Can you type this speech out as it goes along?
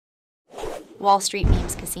Wall Street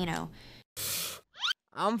Memes Casino,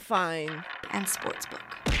 I'm fine. and Sportsbook.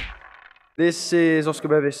 This is Oscar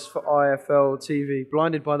Bevis for IFL TV.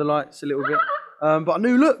 Blinded by the lights a little bit, but a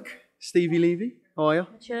new look. Stevi Levy, how are you?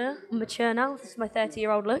 I'm mature now. This is my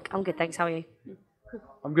 30-year-old look. I'm good, thanks. How are you?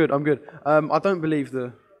 I'm good. I don't believe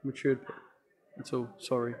the matured bit at all.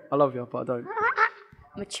 Sorry, I love you, but I don't.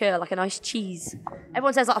 Mature, like a nice cheese.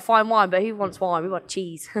 Everyone says like a fine wine, but who wants wine? We want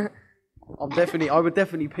cheese. I would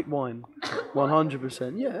definitely pick wine,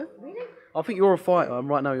 100%. Yeah. Really? I think you're a fighter, and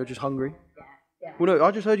right now you're just hungry. Yeah. Well, no,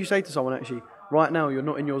 I just heard you say to someone actually. Right now you're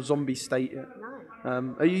not in your zombie state yet.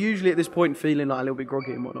 No. Are you usually at this point feeling like a little bit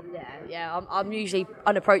groggy and whatnot? Yeah. I'm usually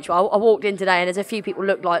unapproachable. I walked in today and there's a few people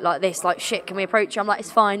look like this, like shit. Can we approach you? I'm like,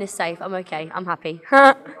 it's fine, it's safe. I'm okay. I'm happy.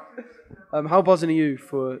 How buzzing are you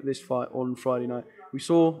for this fight on Friday night? We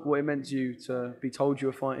saw what it meant to you to be told you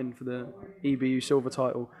were fighting for the EBU silver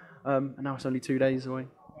title, and now it's only 2 days away.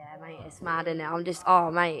 Yeah, mate, it's mad, isn't it? I'm just,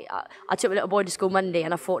 mate, I took my little boy to school Monday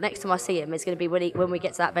and I thought next time I see him, it's going to be when we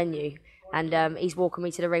get to that venue. And he's walking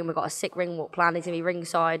me to the ring. We've got a sick ring walk plan. He's going to be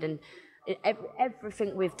ringside, and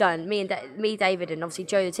everything we've done, me, David, and obviously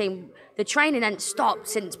Joe, the team, the training hasn't stopped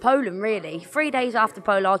since Poland, really. 3 days after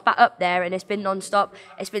Poland, I was back up there, and it's been non-stop.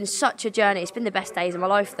 It's been such a journey. It's been the best days of my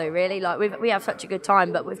life, though, really. Like, we have such a good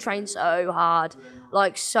time, but we've trained so hard.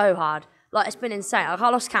 Like, so hard. Like, it's been insane. Like, I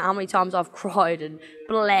lost count how many times I've cried and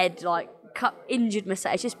bled, like, injured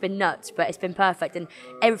myself. It's just been nuts, but it's been perfect, and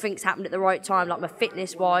everything's happened at the right time. Like, my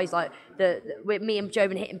fitness wise, like with me and Joe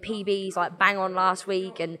been hitting PBs like bang on last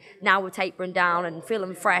week, and now we're tapering down and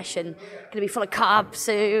feeling fresh and gonna be full of carbs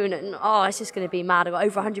soon, and it's just gonna be mad. I've got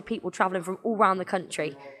over 100 people travelling from all around the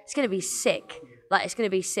country. It's gonna be sick. Like, it's gonna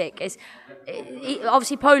be sick.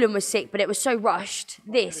 Obviously Poland was sick, but it was so rushed.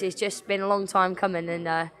 This has just been a long time coming, and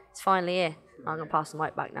it's finally here. I'm gonna pass the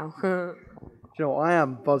mic back now. Do you know what? I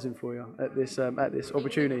am buzzing for you at this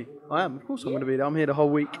opportunity. I am. Of course I'm going to be there. I'm here the whole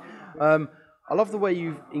week. I love the way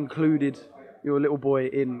you've included your little boy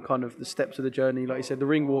in kind of the steps of the journey. Like you said, the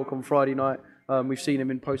ring walk on Friday night. We've seen him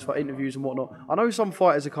in post-fight interviews and whatnot. I know some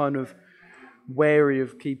fighters are kind of wary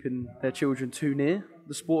of keeping their children too near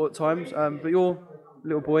the sport at times, but your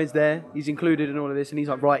little boy is there. He's included in all of this, and he's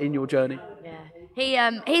like right in your journey.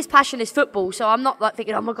 Yeah. His passion is football, so I'm not like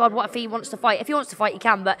thinking, oh my God, what if he wants to fight? If he wants to fight, he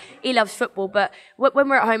can, but he loves football. But when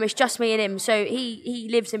we're at home, it's just me and him, so he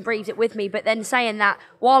lives and breathes it with me. But then saying that,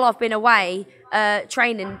 while I've been away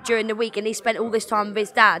training during the week, and he spent all this time with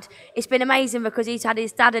his dad, it's been amazing because he's had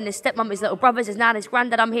his dad and his stepmom, his little brothers, his nan, his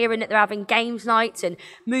granddad. I'm hearing that they're having games nights and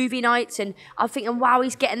movie nights, and I'm thinking, wow,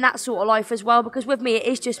 he's getting that sort of life as well, because with me, it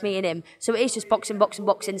is just me and him. So it is just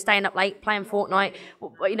boxing, staying up late, playing Fortnite,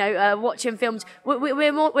 watching films.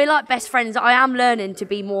 We're like best friends. I am learning to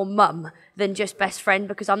be more mum than just best friend,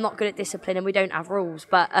 because I'm not good at discipline and we don't have rules.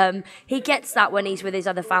 But he gets that when he's with his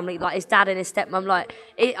other family, like his dad and his stepmom.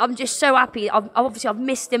 I'm just so happy. I've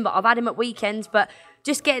missed him, but I've had him at weekends. But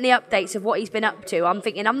just getting the updates of what he's been up to, I'm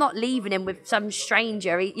thinking I'm not leaving him with some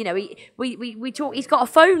stranger. We talk. He's got a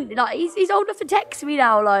phone. Like he's old enough to text me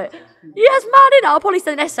now. Like, yes, man. I'll probably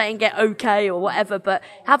send an essay and get okay or whatever. But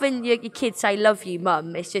having your kids say "love you,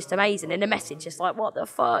 mum," it's just amazing. And the message, just like, what the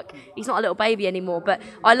fuck? He's not a little baby anymore. But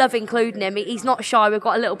I love including him. He's not shy. We've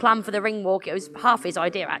got a little plan for the ring walk. It was half his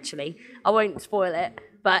idea, actually. I won't spoil it.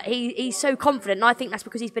 But he's so confident, and I think that's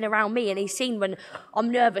because he's been around me, and he's seen when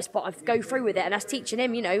I'm nervous, but I go through with it, and that's teaching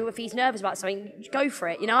him, if he's nervous about something, go for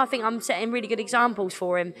it. I think I'm setting really good examples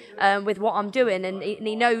for him with what I'm doing, and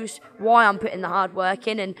he knows why I'm putting the hard work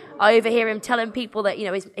in. And I overhear him telling people that,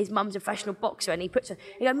 his mum's a professional boxer, and he goes,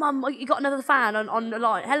 Mum, you got another fan on the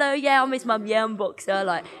line? Hello, yeah, I'm his mum, yeah, I'm a boxer.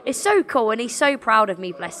 Like, it's so cool, and he's so proud of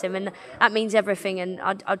me, bless him, and that means everything. And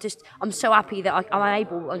I'm so happy that I'm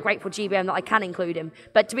able, and grateful GBM that I can include him.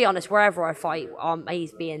 But to be honest, wherever I fight,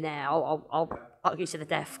 he's being there. I'll argue to the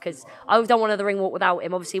death, because I don't want another ring walk without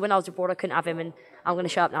him. Obviously, when I was abroad, I couldn't have him, and I'm going to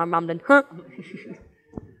shut up now. I'm rambling. Do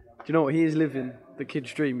you know what? He is living the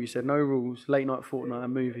kid's dream. You said no rules, late night Fortnite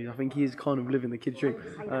and movies. I think he is kind of living the kid's dream.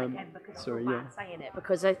 Sorry, yeah. Saying it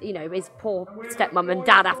because his poor stepmom and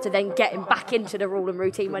dad have to then get him back into the rule and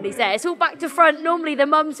routine when he's there. It's all back to front. Normally the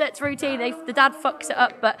mum sets routine, the dad fucks it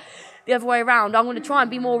up, but the other way around. I'm going to try and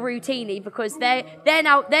be more routine-y, because they're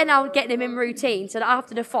now getting him in routine, so that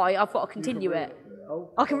after the fight I've got to continue it.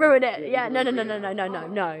 I can ruin it. Yeah, no.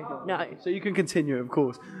 So you can continue, of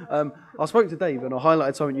course. I spoke to Dave, and I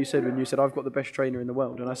highlighted something you said when you said, I've got the best trainer in the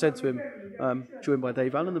world. And I said to him, joined by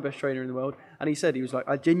Dave Allen, the best trainer in the world. And he was like,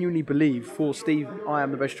 I genuinely believe for Steve, I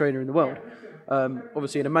am the best trainer in the world.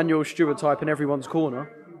 Obviously an Emmanuel Stewart type in everyone's corner.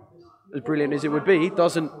 as brilliant as it would be,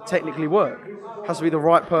 doesn't technically work. It has to be the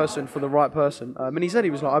right person for the right person. And he said, he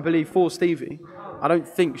was like, I believe for Stevie, I don't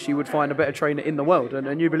think she would find a better trainer in the world.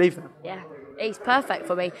 And you believe that? Yeah. He's perfect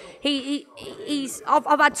for me. He's.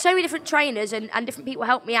 I've had so many different trainers and different people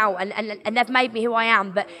help me out, and they've made me who I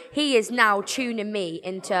am. But he is now tuning me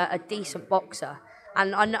into a decent boxer.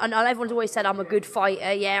 And everyone's always said I'm a good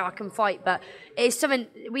fighter. Yeah, I can fight, but it's something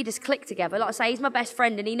we just click together. Like I say, he's my best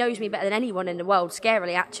friend, and he knows me better than anyone in the world.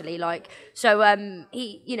 Scarily, actually.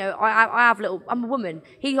 He, you know, I have little. I'm a woman.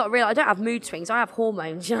 He got real. I don't have mood swings. I have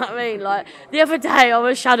hormones. You know what I mean? Like the other day, I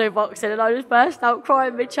was shadow boxing, and I just burst out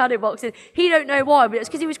crying mid shadow boxing. He don't know why, but it's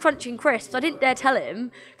because he was crunching crisps. I didn't dare tell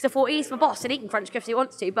him because I thought he's my boss and he can crunch crisps if he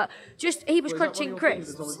wants to. But just he was crunching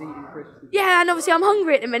crisps. Yeah, and obviously I'm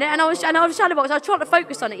hungry at the minute, and I was shadow boxing. I was trying to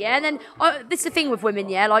focus on it, yeah. And then this is the thing with women,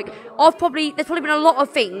 yeah. Like there's probably been a lot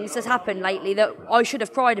of things that's happened lately that I should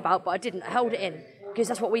have cried about, but I didn't. I held it in because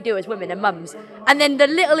that's what we do as women and mums. And then the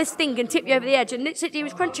littlest thing can tip you over the edge. And literally, he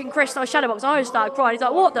was crunching Chris, and I was shadowboxing. And I just started crying. He's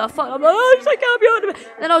like, "What the fuck?" I'm like, "Oh, I can't be on it."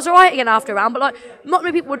 And then I was alright again after a round. But like, not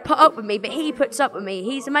many people would put up with me, but he puts up with me.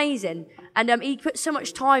 He's amazing, and he puts so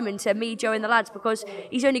much time into me, Joe, and the lads because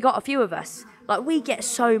he's only got a few of us. Like, we get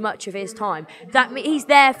so much of his time. He's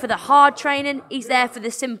there for the hard training. He's there for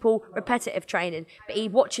the simple, repetitive training. But he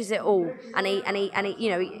watches it all. And he you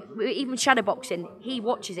know, even shadowboxing, he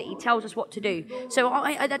watches it. He tells us what to do. So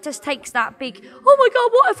that just takes that big, oh my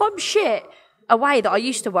God, what if I'm shit? Away that I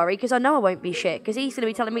used to worry because I know I won't be shit because he's going to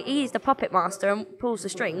be telling me he's the puppet master and pulls the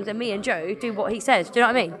strings and me and Joe do what he says. Do you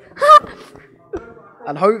know what I mean?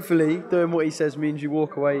 And hopefully doing what he says means you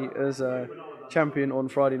walk away as a champion on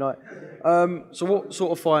Friday night. So what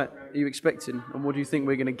sort of fight are you expecting and what do you think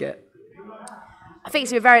we're going to get? I think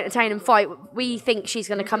it's going to be a very entertaining fight. We think she's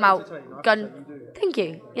going to come out gun. Thank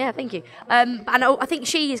you. Yeah, thank you. And I think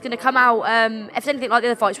she is going to come out, if it's anything like the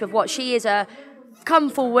other fights we've watched, she is a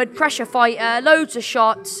come forward, pressure fighter, loads of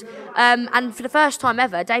shots. And for the first time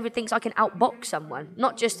ever, David thinks I can outbox someone,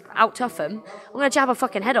 not just out-tough him. I'm going to jab her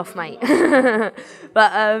fucking head off, mate.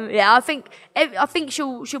 But yeah, I think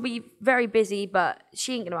she'll be very busy, but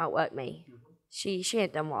she ain't going to outwork me. She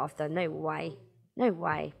ain't done what I've done. No way. No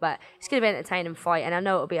way. But it's going to be an entertaining fight, and I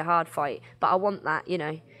know it'll be a hard fight, but I want that, you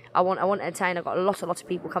know. I want to entertain. I've got a lot of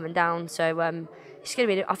people coming down, so it's going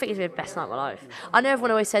to be. I think it's going to be the best night of my life. I know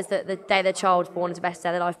everyone always says that the day their child's born is the best day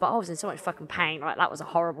of their life, but I was in so much fucking pain. Like, that was a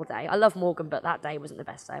horrible day. I love Morgan, but that day wasn't the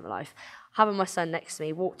best day of my life. Having my son next to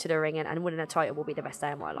me, walk to the ring, and winning a title will be the best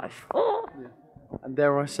day of my life. Oh. Yeah. And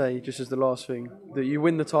dare I say, just as the last thing, that you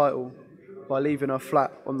win the title by leaving her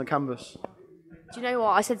flat on the canvas. Do you know what?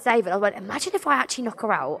 I said to David, I went, imagine if I actually knock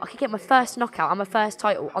her out. I could get my first knockout and my first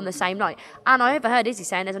title on the same night. And I overheard Izzy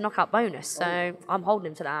saying there's a knockout bonus, so I'm holding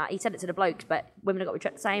him to that. He said it to the blokes, but women have got to be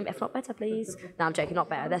treated the same, if not better, please. No, I'm joking, not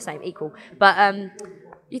better. They're same, equal. But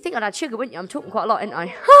you think I'd had sugar, wouldn't you? I'm talking quite a lot, ain't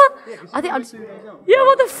I? I think I'm. Yeah,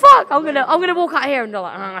 what the fuck? I'm gonna walk out here and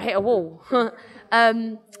like, I hit a wall. Got a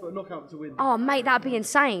knockout to win. Oh, mate, that'd be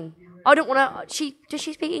insane. I don't want to. Does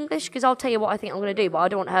she speak English? Because I'll tell you what I think I'm going to do, but I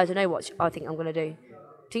don't want her to know what I think I'm going to do. Do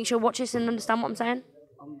you think she'll watch this and understand what I'm saying?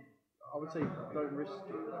 I would say don't risk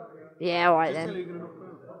it. Yeah, all right then.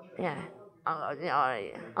 Yeah. I'm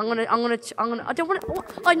gonna. I don't want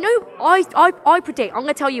to. I know. I predict. I'm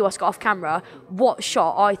gonna tell you, Oscar, off camera, what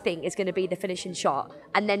shot I think is going to be the finishing shot,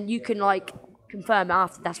 and then you can like confirm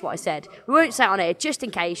after that's what I said. We won't say it on air just in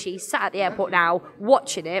case she's sat at the airport now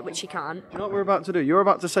watching it, which she can't. You know what we're about to do? You're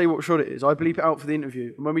about to say what shot it is. I bleep it out for the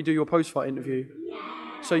interview, and when we do your post-fight interview,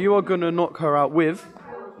 so you are gonna knock her out with.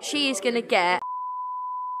 She is gonna get.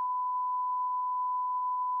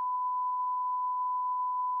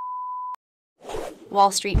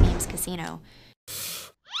 Wall Street Memes Casino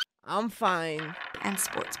I'm fine. and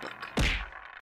Sportsbook.